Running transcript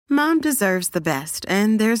Mom deserves the best,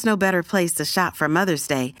 and there's no better place to shop for Mother's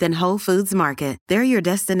Day than Whole Foods Market. They're your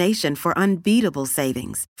destination for unbeatable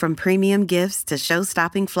savings, from premium gifts to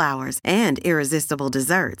show-stopping flowers and irresistible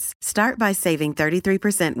desserts. Start by saving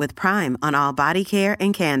 33% with Prime on all body care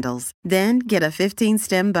and candles. Then get a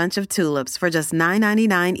 15-stem bunch of tulips for just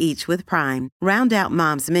 $9.99 each with Prime. Round out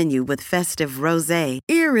Mom's menu with festive rosé,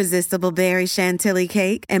 irresistible berry chantilly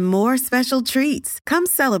cake, and more special treats. Come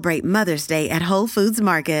celebrate Mother's Day at Whole Foods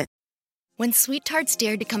Market. When Sweet Tarts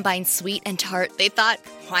dared to combine sweet and tart, they thought,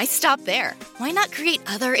 why stop there? Why not create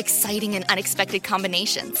other exciting and unexpected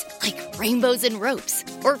combinations, like rainbows and ropes,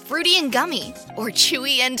 or fruity and gummy, or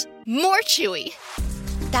chewy and more chewy?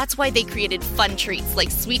 That's why they created fun treats like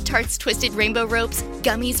Sweet Tarts Twisted Rainbow Ropes,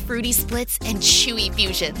 Gummies Fruity Splits, and Chewy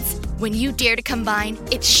Fusions. When you dare to combine,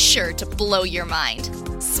 it's sure to blow your mind.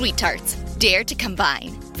 Sweet Tarts, dare to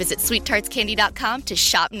combine. Visit sweettartscandy.com to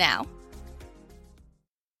shop now.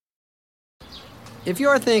 If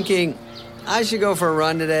you're thinking, I should go for a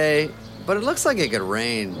run today, but it looks like it could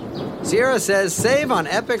rain, Sierra says save on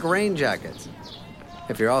epic rain jackets.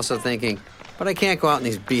 If you're also thinking, but I can't go out in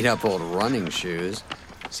these beat-up old running shoes,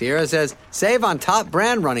 Sierra says save on top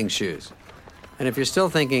brand running shoes. And if you're still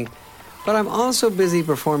thinking, but I'm also busy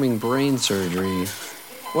performing brain surgery,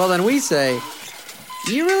 well then we say,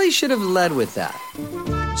 you really should have led with that.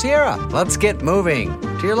 Sierra, let's get moving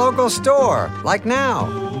to your local store, like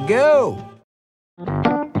now. Go!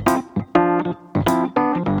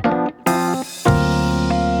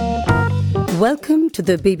 Welcome to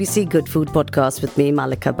the BBC Good Food Podcast with me,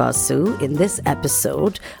 Malika Basu. In this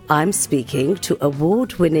episode, I'm speaking to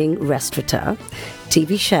award-winning restaurateur,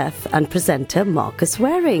 TV chef and presenter Marcus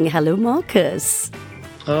Wareing. Hello, Marcus.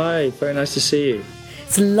 Hi, very nice to see you.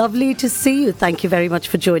 It's lovely to see you. Thank you very much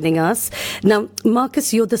for joining us. Now,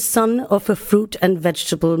 Marcus, you're the son of a fruit and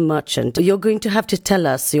vegetable merchant. You're going to have to tell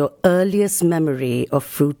us your earliest memory of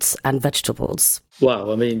fruits and vegetables.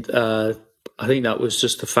 Wow, I think that was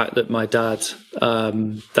just the fact that my dad,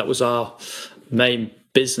 that was our main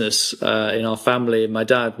business in our family. And my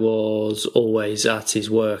dad was always at his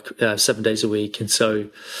work 7 days a week. And so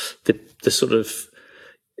the sort of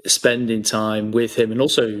spending time with him and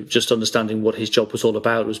also just understanding what his job was all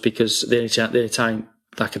about was because the only time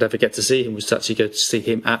I could ever get to see him was to actually go to see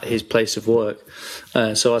him at his place of work.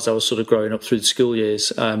 So as I was sort of growing up through the school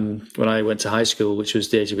years, when I went to high school, which was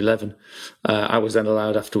the age of 11, I was then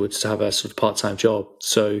allowed afterwards to have a sort of part-time job.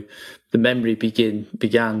 So the memory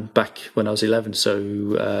began back when I was 11, so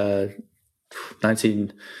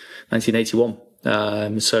 1981.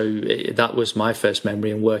 That was my first memory,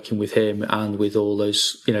 and working with him and with all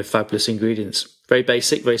those, fabulous ingredients. Very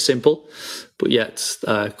basic, very simple, but yet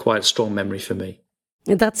quite a strong memory for me.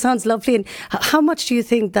 That sounds lovely. And how much do you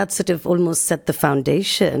think that sort of almost set the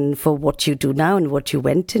foundation for what you do now and what you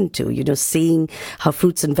went into, seeing how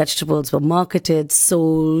fruits and vegetables were marketed,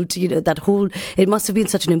 sold, it must have been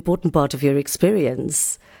such an important part of your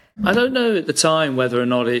experience. I don't know at the time whether or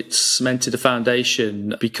not it cemented a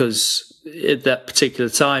foundation, because at that particular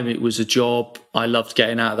time it was a job. I loved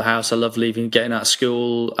getting out of the house. I loved getting out of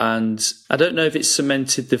school. And I don't know if it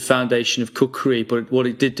cemented the foundation of cookery, but what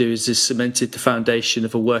it did do is it cemented the foundation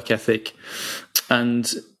of a work ethic.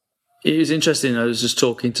 And it was interesting. I was just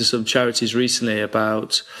talking to some charities recently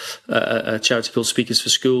about a charity called Speakers for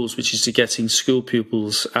Schools, which is to getting school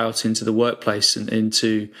pupils out into the workplace and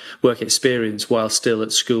into work experience while still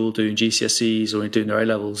at school doing GCSEs or doing their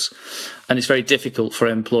A-levels. And it's very difficult for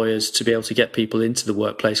employers to be able to get people into the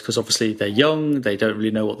workplace because obviously they're young, they don't really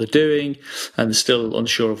know what they're doing, and they're still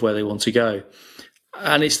unsure of where they want to go.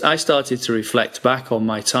 And I started to reflect back on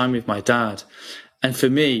my time with my dad. And for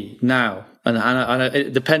me now, and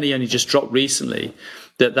the penny only just dropped recently,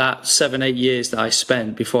 that 7-8 years that I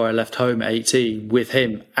spent before I left home at 18 with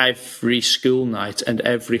him every school night and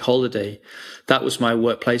every holiday, that was my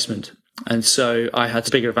work placement. And so I had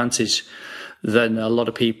a bigger advantage than a lot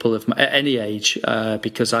of people at any age,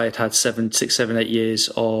 because I had 6, 7, 8 years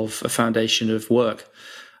of a foundation of work,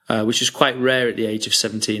 which is quite rare at the age of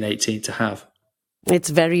 17, 18 to have.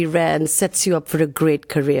 It's very rare and sets you up for a great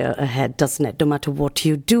career ahead, doesn't it? No matter what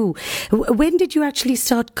you do. When did you actually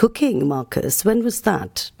start cooking, Marcus? When was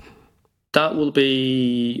that? That will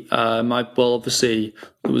be obviously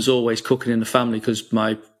it was always cooking in the family because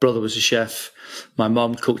my brother was a chef. My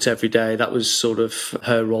mum cooked every day. That was sort of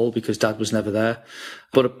her role because dad was never there.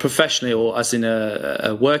 But professionally, or as in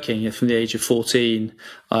working, from the age of 14,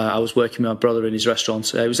 I was working with my brother in his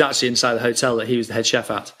restaurant. It was actually inside the hotel that he was the head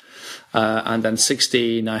chef at. And then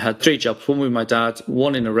 16, I had 3 jobs, one with my dad,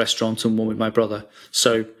 one in a restaurant and one with my brother.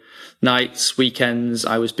 So nights, weekends,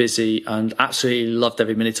 I was busy and absolutely loved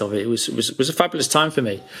every minute of it. It was a fabulous time for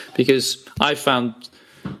me because I found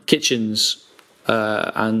kitchens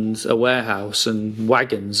and a warehouse and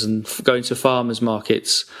wagons and going to farmers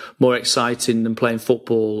markets more exciting than playing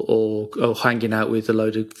football or hanging out with a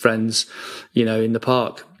load of friends, in the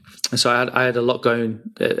park. And so I had a lot going,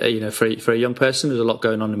 for a young person, there's a lot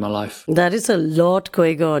going on in my life. That is a lot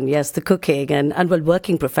going on, yes, the cooking and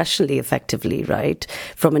working professionally effectively, right,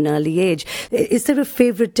 from an early age. Is there a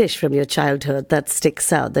favourite dish from your childhood that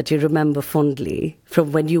sticks out, that you remember fondly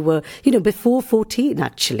from when you were, before 14,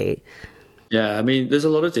 actually? Yeah, I mean, there's a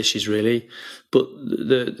lot of dishes really, but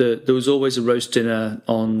there was always a roast dinner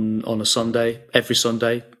on a Sunday, every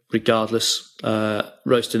Sunday, regardless.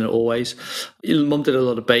 Roast dinner always. Mum did a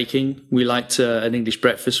lot of baking. We liked an English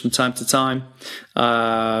breakfast from time to time.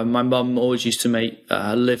 My mum always used to make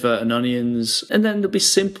liver and onions, and then there'll be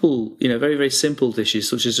simple, very, very simple dishes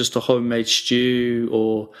such as just a homemade stew.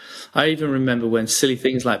 Or I even remember when silly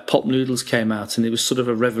things like pop noodles came out, and it was sort of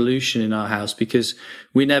a revolution in our house because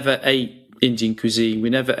we never ate Indian cuisine. We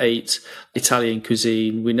never ate Italian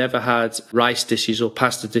cuisine. We never had rice dishes or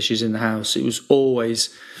pasta dishes in the house. It was always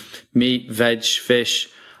meat, veg, fish,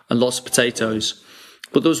 and lots of potatoes.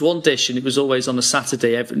 But there was one dish, and it was always on a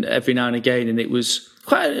Saturday every now and again, and it was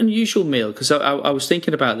quite an unusual meal because I was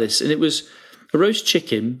thinking about this, and it was a roast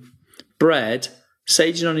chicken, bread,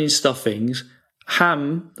 sage and onion stuffings,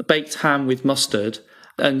 baked ham with mustard,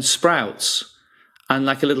 and sprouts, and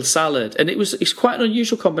like a little salad. And it's quite an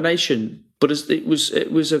unusual combination. But it was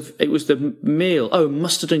the meal. Oh,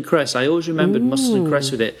 mustard and cress. I always remembered mustard and cress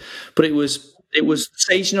with it. But it was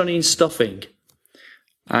sage and onion stuffing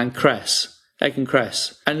and cress, egg and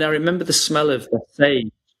cress. And I remember the smell of the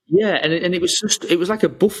sage. Yeah, and it was like a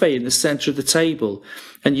buffet in the centre of the table,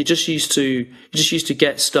 and you just used to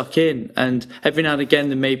get stuck in. And every now and again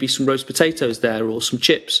there may be some roast potatoes there or some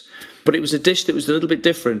chips. But it was a dish that was a little bit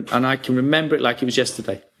different, and I can remember it like it was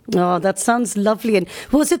yesterday. Oh, that sounds lovely. And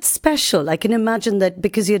was it special? I can imagine that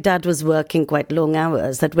because your dad was working quite long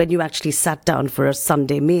hours, that when you actually sat down for a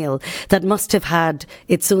Sunday meal, that must have had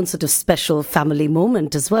its own sort of special family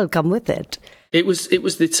moment as well come with it. It was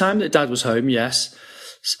the time that Dad was home, yes.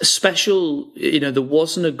 Special, there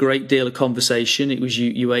wasn't a great deal of conversation. It was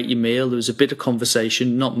you ate your meal. There was a bit of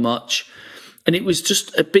conversation, not much. And it was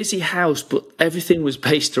just a busy house, but everything was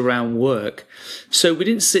based around work. So we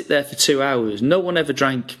didn't sit there for 2 hours. No one ever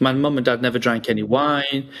drank. My mum and dad never drank any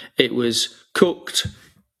wine. It was cooked.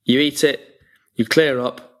 You eat it, you clear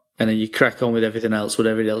up, and then you crack on with everything else,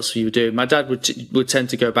 whatever else you were doing. My dad would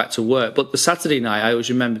tend to go back to work. But the Saturday night, I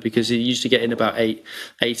always remember because he used to get in about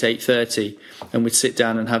 8:30, and we'd sit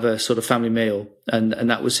down and have a sort of family meal. And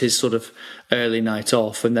that was his sort of early night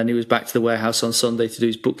off. And then he was back to the warehouse on Sunday to do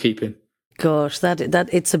his bookkeeping. Gosh, that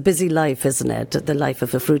it's a busy life, isn't it? The life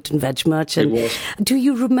of a fruit and veg merchant. It was. Do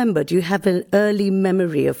you have an early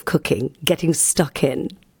memory of cooking, getting stuck in?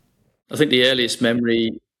 I think the earliest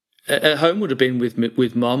memory at home would have been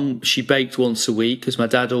with Mum. She baked once a week because my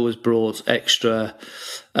dad always brought extra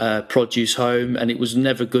produce home, and it was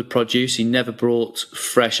never good produce. He never brought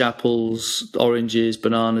fresh apples, oranges,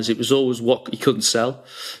 bananas. It was always what he couldn't sell.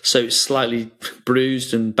 So it's slightly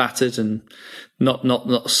bruised and battered and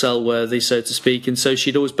not sell worthy, so to speak. And so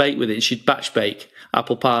she'd always bake with it. She'd batch bake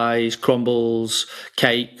apple pies, crumbles,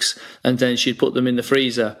 cakes, and then she'd put them in the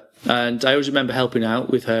freezer. And I always remember helping out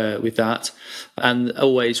with her with that. And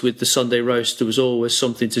always with the Sunday roast, there was always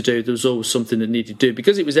something to do. There was always something that needed to do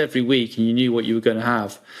because it was every week and you knew what you were going to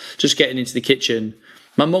have. Just getting into the kitchen.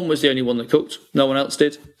 My mum was the only one that cooked. No one else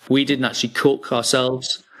did. We didn't actually cook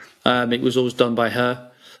ourselves. It was always done by her.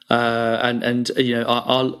 My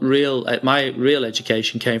real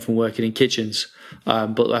education came from working in kitchens,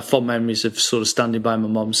 but I have fond memories of sort of standing by my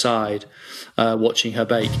mum's side, watching her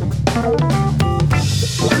bake.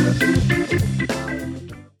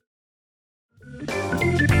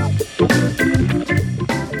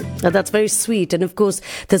 Now, that's very sweet. And of course,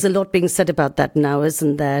 there's a lot being said about that now,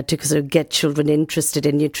 isn't there? To sort of get children interested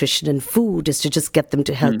in nutrition and food is to just get them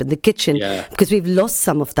to help in the kitchen. Yeah. Because we've lost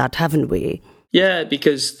some of that, haven't we? Yeah,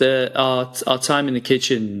 because our time in the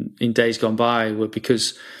kitchen in days gone by were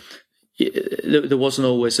because there wasn't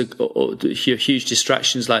always huge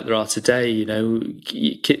distractions like there are today.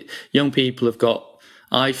 Young people have got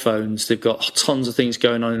iPhones, they've got tons of things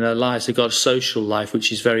going on in their lives. They've got a social life,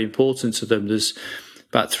 which is very important to them. There's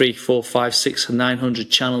about 3, 4, 5, 6, 900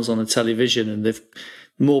 channels on the television, and they've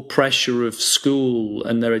more pressure of school,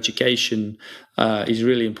 and their education is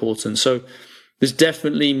really important. So there's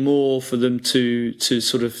definitely more for them to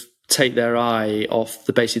sort of take their eye off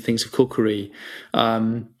the basic things of cookery.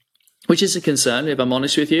 When which is a concern, if I'm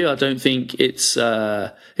honest with you. I don't think it's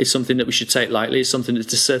something that we should take lightly. It's something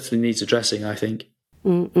that certainly needs addressing, I think.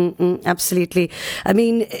 Absolutely. I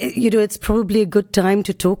mean, it's probably a good time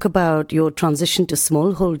to talk about your transition to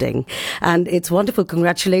smallholding, and it's wonderful.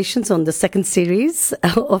 Congratulations on the second series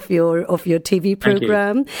of your TV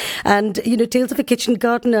program. And Tales of a Kitchen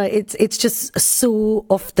Gardener. It's just so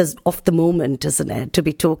off the moment, isn't it, to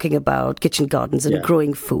be talking about kitchen gardens and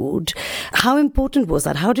growing food. How important was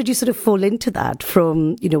that? How did you sort of fall into that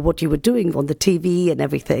from what you were doing on the TV and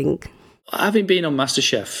everything? Having been on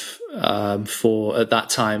MasterChef for, at that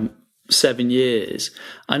time, 7 years,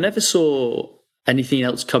 I never saw anything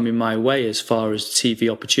else coming my way as far as TV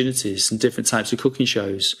opportunities and different types of cooking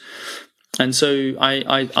shows. And so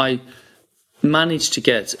I managed to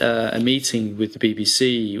get a meeting with the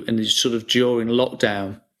BBC, and sort of during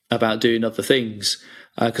lockdown, about doing other things,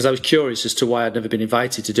 because I was curious as to why I'd never been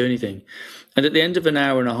invited to do anything. And at the end of an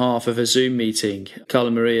hour and a half of a Zoom meeting,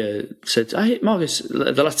 Carla Maria said, "Hey, Marcus,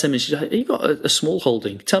 the last 10 minutes, she said, you got a small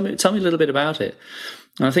holding. Tell me a little bit about it."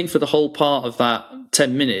 And I think for the whole part of that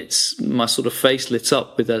 10 minutes, my sort of face lit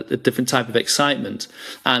up with a different type of excitement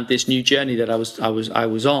and this new journey that I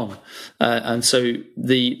was on. And so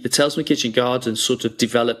the Tales from the Kitchen Garden sort of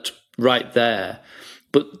developed right there.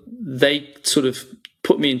 But they sort of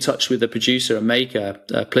put me in touch with a producer, a maker,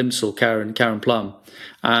 Plimsoll, Karen Plum,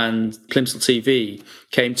 and Plimsoll TV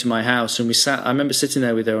came to my house, and we sat. I remember sitting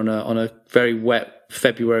there with her on a very wet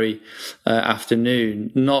February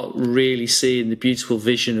afternoon, not really seeing the beautiful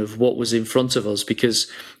vision of what was in front of us because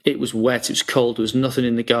it was wet, it was cold, there was nothing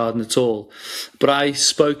in the garden at all. But I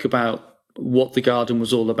spoke about what the garden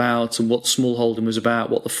was all about and what smallholding was about,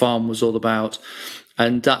 what the farm was all about.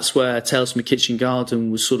 And that's where Tales from a Kitchen Garden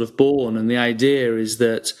was sort of born. And the idea is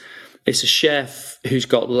that it's a chef who's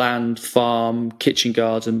got land, farm, kitchen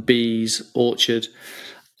garden, bees, orchard,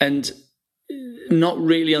 and not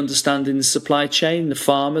really understanding the supply chain, the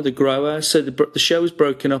farmer, the grower. So the show is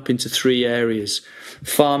broken up into 3 areas: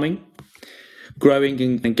 farming, growing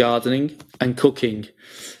and gardening, and cooking.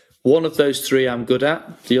 One of those 3 I'm good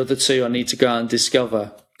at. The other 2 I need to go out and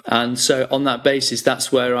discover. And so on that basis,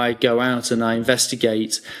 that's where I go out and I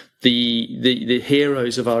investigate the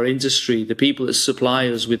heroes of our industry, the people that supply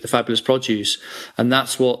us with the fabulous produce. And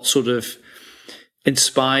that's what sort of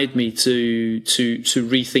inspired me to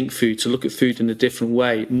rethink food, to look at food in a different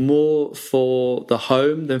way, more for the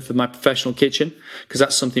home than for my professional kitchen, because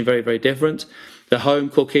that's something very, very different. The home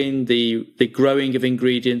cooking, the growing of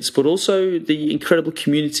ingredients, but also the incredible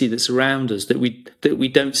community that's around us that we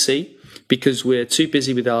don't see, because we're too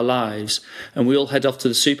busy with our lives, and we all head off to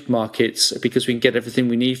the supermarkets because we can get everything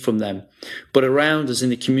we need from them. But around us in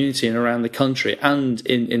the community and around the country and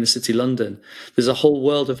in the city London, there's a whole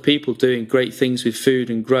world of people doing great things with food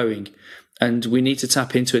and growing. And we need to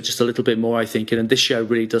tap into it just a little bit more, I think. And this show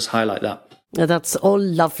really does highlight that. That's all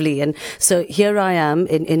lovely. And so here I am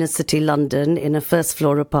in inner city London in a first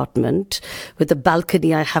floor apartment with a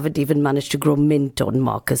balcony I haven't even managed to grow mint on,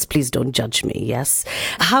 Marcus. Please don't judge me, yes?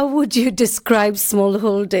 How would you describe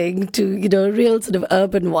smallholding to, real sort of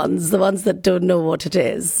urban ones, the ones that don't know what it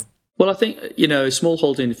is? Well, I think,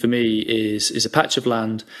 smallholding for me is a patch of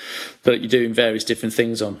land that you're doing various different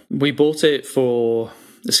things on. We bought it for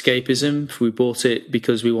escapism. We bought it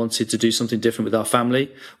because we wanted to do something different with our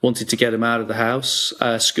family, wanted to get them out of the house.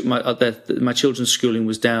 My children's schooling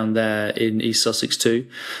was down there in East Sussex too.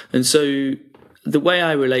 And so the way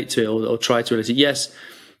I relate to it, or try to relate to it, yes,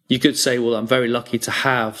 you could say, well, I'm very lucky to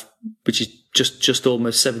have, which is just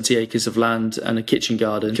almost 70 acres of land and a kitchen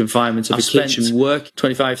garden, confinement of a kitchen, work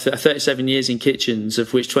 37 years in kitchens,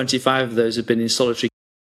 of which 25 of those have been in solitary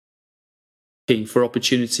for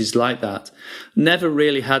opportunities like that. Never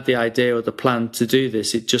really had the idea or the plan to do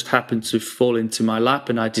this. It just happened to fall into my lap,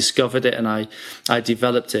 and I discovered it and I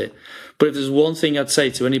developed it. But if there's one thing I'd say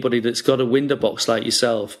to anybody that's got a window box like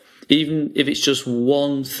yourself, even if it's just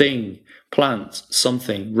one thing, plant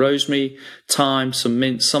something, rosemary, thyme, some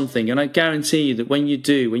mint, something. And I guarantee you that when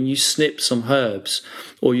you snip some herbs,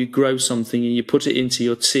 or you grow something and you put it into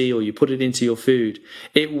your tea or you put it into your food,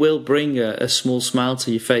 it will bring a small smile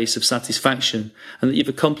to your face of satisfaction and that you've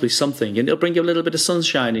accomplished something. And it'll bring a little bit of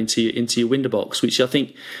sunshine into your window box, which I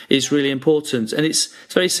think is really important. And it's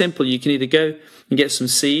very simple. You can either go and get some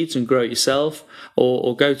seeds and grow it yourself,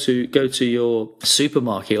 or go to your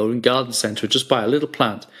supermarket or in garden centre and just buy a little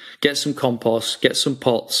plant, get some compost, get some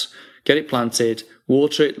pots, get it planted,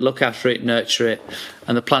 water it, look after it, nurture it,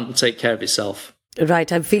 and the plant will take care of itself.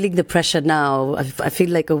 Right, I'm feeling the pressure now. I feel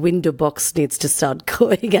like a window box needs to start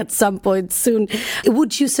going at some point soon.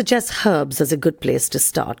 Would you suggest herbs as a good place to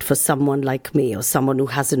start for someone like me or someone who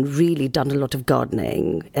hasn't really done a lot of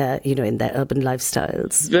gardening, in their urban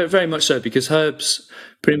lifestyles? Very, very much so, because herbs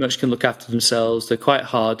pretty much can look after themselves. They're quite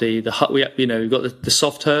hardy. We've got the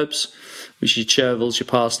soft herbs, which are your chervils, your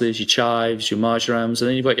parsleys, your chives, your marjorams, and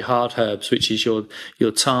then you've got your hard herbs, which is your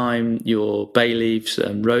thyme, your bay leaves,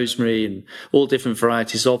 and rosemary, and all different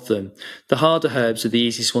varieties of them. The harder herbs are the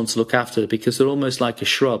easiest ones to look after because they're almost like a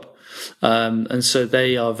shrub. And so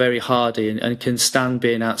they are very hardy and can stand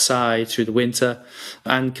being outside through the winter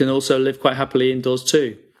and can also live quite happily indoors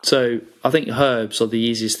too. So I think herbs are the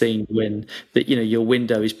easiest thing when your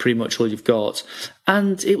window is pretty much all you've got,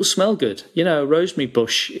 and it will smell good. A rosemary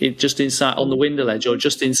bush just inside on the window ledge or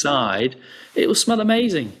just inside, it will smell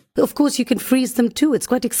amazing. Of course, you can freeze them too. It's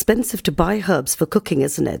quite expensive to buy herbs for cooking,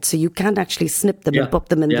 isn't it? So you can actually snip them and pop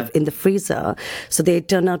them in the freezer. So they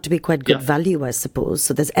turn out to be quite good value, I suppose.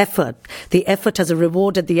 So there's effort. The effort has a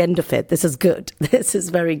reward at the end of it. This is good. This is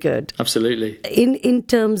very good. Absolutely. In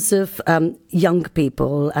terms of young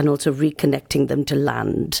people and also reconnecting them to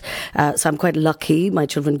land. So I'm quite lucky. My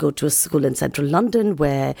children go to a school in central London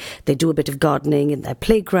where they do a bit of gardening in their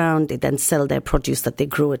playground. They then sell their produce that they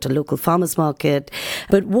grow at a local farmer's market.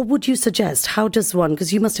 But what would you suggest? How does one,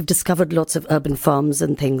 because you must have discovered lots of urban farms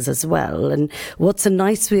and things as well, and what's a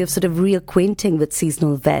nice way of sort of reacquainting with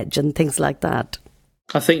seasonal veg and things like that?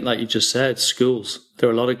 I think, like you just said, schools. There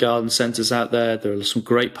are a lot of garden centres out there. There are some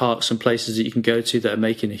great parks and places that you can go to that are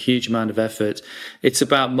making a huge amount of effort. It's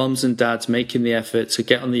about mums and dads making the effort to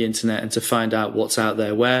get on the internet and to find out what's out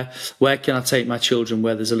there. Where can I take my children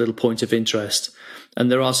where there's a little point of interest? And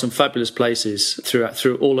there are some fabulous places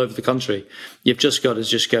through all over the country. You've just got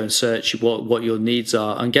to go and search what your needs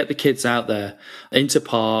are and get the kids out there into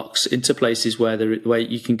parks, into places where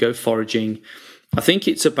you can go foraging. I think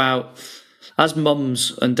it's about, as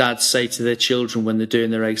mums and dads say to their children when they're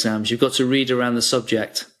doing their exams, you've got to read around the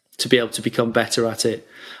subject to be able to become better at it.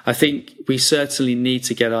 I think we certainly need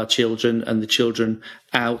to get our children and the children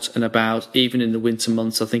out and about, even in the winter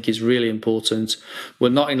months. I think is really important. We're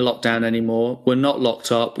not in lockdown anymore. We're not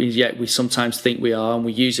locked up, yet we sometimes think we are, and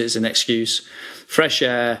we use it as an excuse. Fresh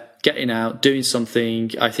air, getting out, doing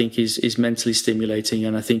something, I think is mentally stimulating,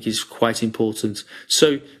 and I think is quite important.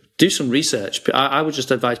 So do some research. I would just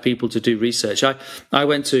advise people to do research. I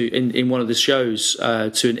went to, in one of the shows,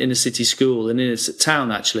 to an inner city school, an inner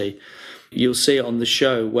town actually. You'll see it on the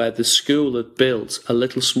show where the school had built a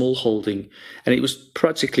little small holding, and it was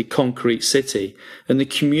practically concrete city. And the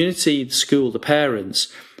community, the school, the parents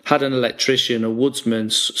had an electrician, a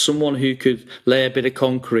woodsman, someone who could lay a bit of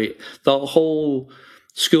concrete. The whole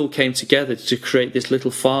school came together to create this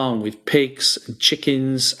little farm with pigs and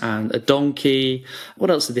chickens and a donkey. What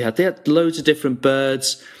else did they have? They had loads of different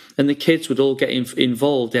birds, and the kids would all get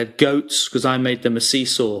involved. They had goats, because I made them a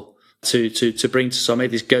seesaw to bring to. So I made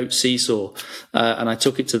this goat seesaw, and I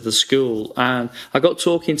took it to the school, and I got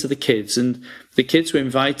talking to the kids, and the kids were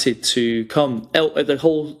invited to come. The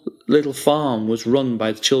whole little farm was run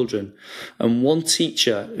by the children, and one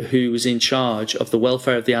teacher who was in charge of the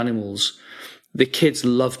welfare of the animals. The kids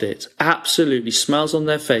loved it. Absolutely. Smiles on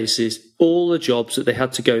their faces. All the jobs that they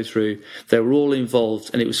had to go through, they were all involved,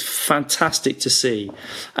 and it was fantastic to see.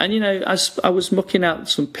 And, as I was mucking out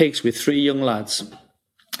some pigs with 3 young lads,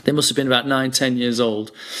 they must have been about 9-10 years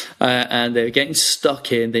old, and they were getting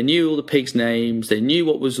stuck in. They knew all the pigs' names. They knew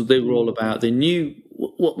what they were all about. They knew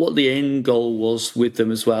what the end goal was with them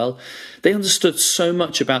as well. They understood so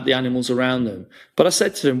much about the animals around them. But I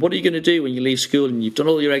said to them, what are you going to do when you leave school and you've done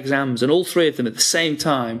all your exams? And all 3 of them at the same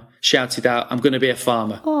time shouted out, I'm going to be a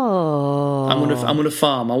farmer. Oh. I'm going to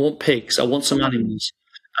farm. I want pigs. I want some animals.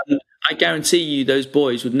 And I guarantee you those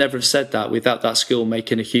boys would never have said that without that school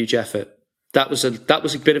making a huge effort. That was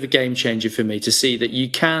a bit of a game changer for me, to see that you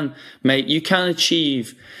can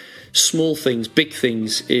achieve small things, big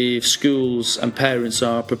things, if schools and parents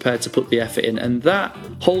are prepared to put the effort in. And that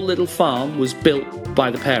whole little farm was built by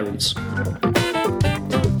the parents.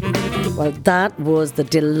 Well, that was the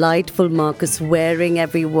delightful Marcus Wareing,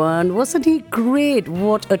 everyone. Wasn't he great?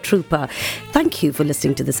 What a trooper. Thank you for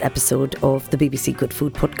listening to this episode of the BBC Good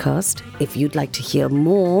Food Podcast. If you'd like to hear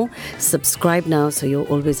more, subscribe now so you're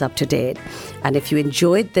always up to date. And if you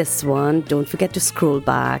enjoyed this one, don't forget to scroll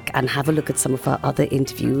back and have a look at some of our other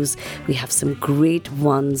interviews. We have some great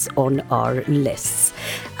ones on our lists.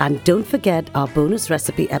 And don't forget, our bonus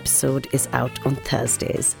recipe episode is out on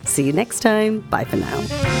Thursdays. See you next time. Bye for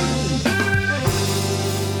now.